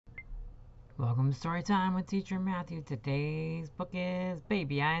Welcome to Story Time with Teacher Matthew. Today's book is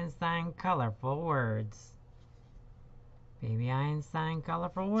Baby Einstein Colorful Words. Baby Einstein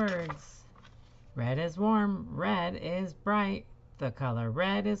Colorful Words. Red is warm, red is bright. The color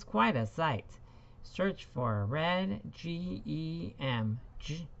red is quite a sight. Search for red, G-E-M,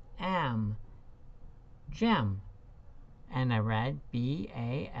 G-M, gem. And a red,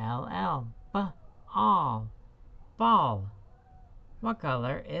 B-A-L-L, B-all, ball. What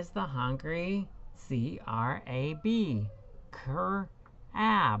color is the hungry? C-R-A-B. Crab.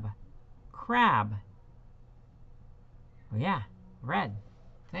 Crab. Oh yeah, red.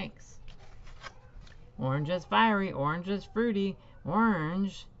 Thanks. Orange is fiery. Orange is fruity.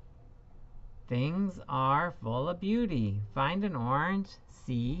 Orange. Things are full of beauty. Find an orange.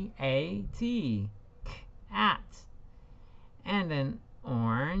 C-A-T. Cat. And an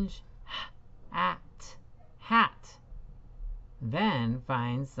orange. At. Hat. Then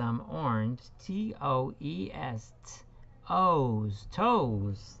find some orange, T-O-E-S, O's,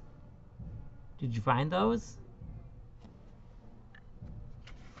 toes. Did you find those?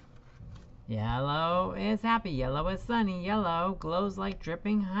 Yellow is happy, yellow is sunny, yellow glows like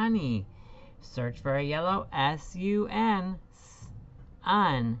dripping honey. Search for a yellow, S-U-N,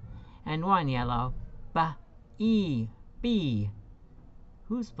 un, and one yellow, B-E, B.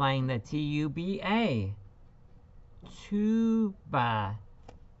 Who's playing the T-U-B-A? Tuba.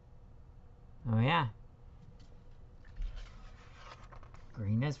 Oh yeah.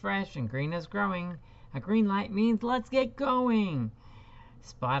 Green is fresh and green is growing. A green light means let's get going.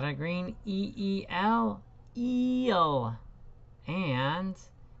 Spot a green, E-E-L, eel. And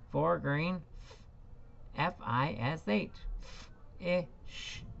for green, F-I-S-H,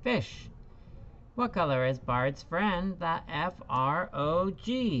 ish, fish. What color is Bard's friend? The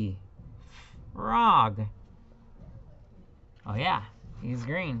F-R-O-G, frog. Oh yeah, he's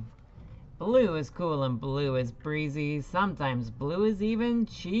green. Blue is cool and blue is breezy. Sometimes blue is even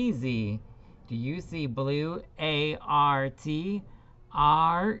cheesy. Do you see blue? A-R-T.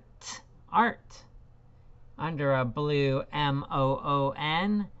 Art. Art. Under a blue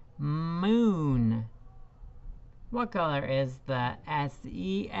M-O-O-N. Moon. What color is the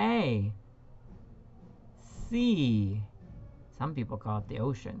S-E-A? Sea. Some people call it the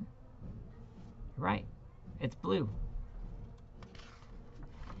ocean. You're right. It's blue.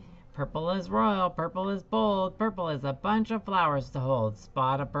 Purple is royal, purple is bold, purple is a bunch of flowers to hold.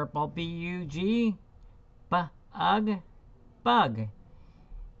 Spot a purple, B-U-G, bug, bug.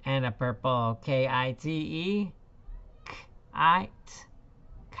 And a purple, K-I-T-E, kite,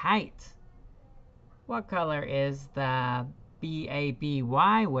 kite. What color is the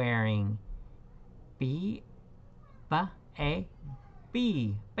B-A-B-Y wearing? B-A-B,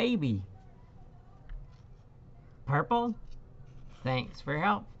 baby. Purple? Thanks for your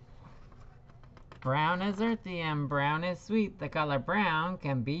help. Brown is earthy and brown is sweet. The color brown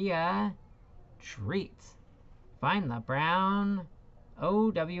can be a treat. Find the brown,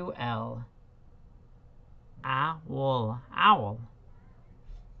 O-W-L, owl, owl.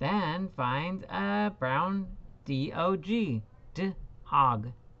 Then find a brown, D-O-G,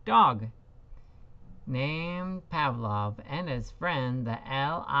 dog, dog. Named Pavlov and his friend the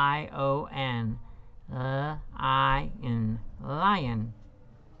L-I-O-N, lion, lion.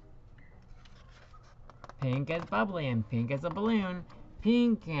 Pink is bubbly and pink is a balloon.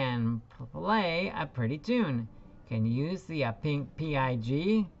 Pink can play a pretty tune. Can you see a pink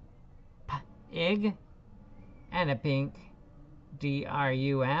P-I-G? Pig. And a pink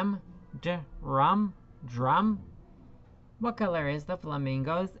D-R-U-M? Drum. Drum. What color is the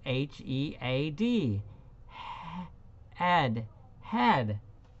flamingo's H-E-A-D? Head. Head.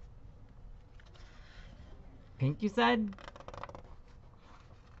 Pink, you said?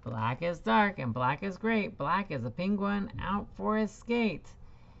 Black is dark and black is great. Black is a penguin out for a skate.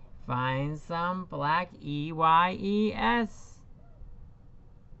 Find some black, E-Y-E-S.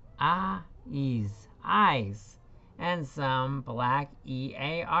 Eyes. And some black,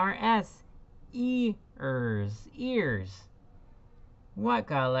 E-A-R-S. Ears. Ears. What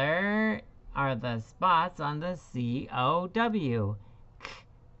color are the spots on the C-O-W?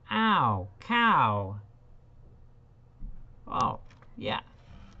 Cow. Cow. Oh, yeah.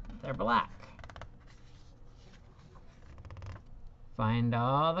 They're black. Find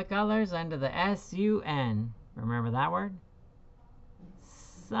all the colors under the S-U-N. Remember that word?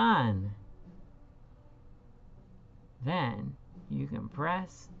 Sun. Then you can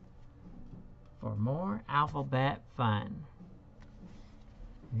press for more alphabet fun.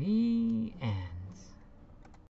 The end.